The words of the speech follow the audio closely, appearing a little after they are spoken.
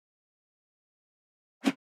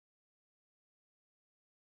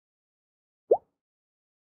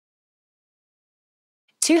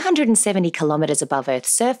270 kilometres above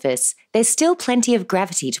Earth's surface, there's still plenty of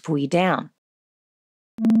gravity to pull you down.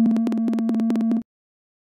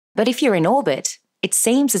 But if you're in orbit, it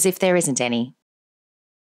seems as if there isn't any.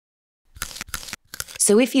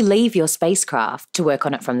 So if you leave your spacecraft to work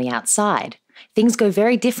on it from the outside, things go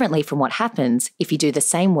very differently from what happens if you do the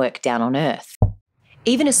same work down on Earth.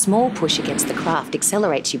 Even a small push against the craft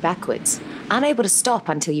accelerates you backwards, unable to stop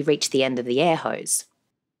until you reach the end of the air hose.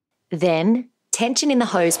 Then, tension in the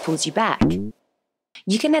hose pulls you back.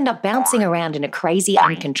 You can end up bouncing around in a crazy,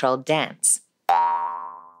 uncontrolled dance.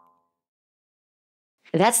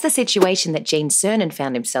 That's the situation that Gene Cernan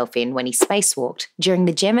found himself in when he spacewalked during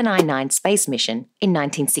the Gemini 9 space mission in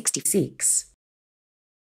 1966.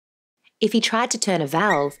 If he tried to turn a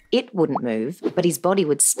valve, it wouldn't move, but his body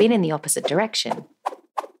would spin in the opposite direction.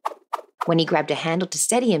 When he grabbed a handle to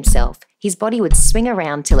steady himself, his body would swing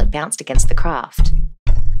around till it bounced against the craft.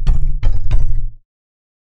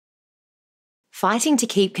 Fighting to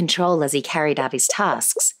keep control as he carried out his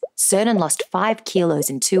tasks, Cernan lost 5 kilos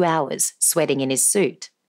in 2 hours, sweating in his suit.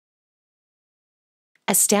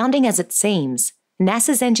 Astounding as it seems,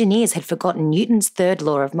 NASA's engineers had forgotten Newton's third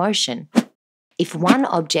law of motion. If one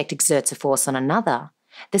object exerts a force on another,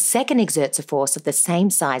 the second exerts a force of the same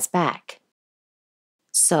size back.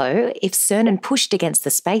 So, if Cernan pushed against the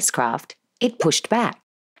spacecraft, it pushed back.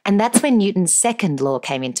 And that's when Newton's second law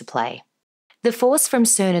came into play. The force from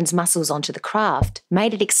Cernan's muscles onto the craft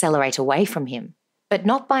made it accelerate away from him, but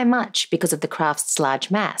not by much because of the craft's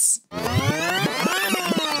large mass.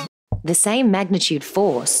 The same magnitude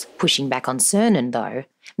force, pushing back on Cernan though,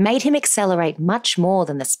 made him accelerate much more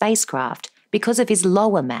than the spacecraft because of his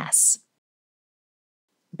lower mass.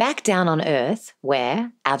 Back down on Earth,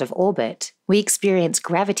 where, out of orbit, we experience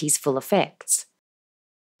gravity's full effects.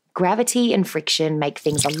 Gravity and friction make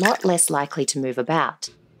things a lot less likely to move about.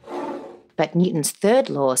 But Newton's third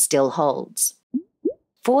law still holds.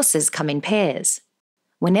 Forces come in pairs.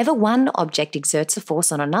 Whenever one object exerts a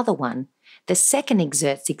force on another one, the second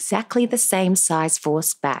exerts exactly the same size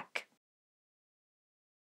force back.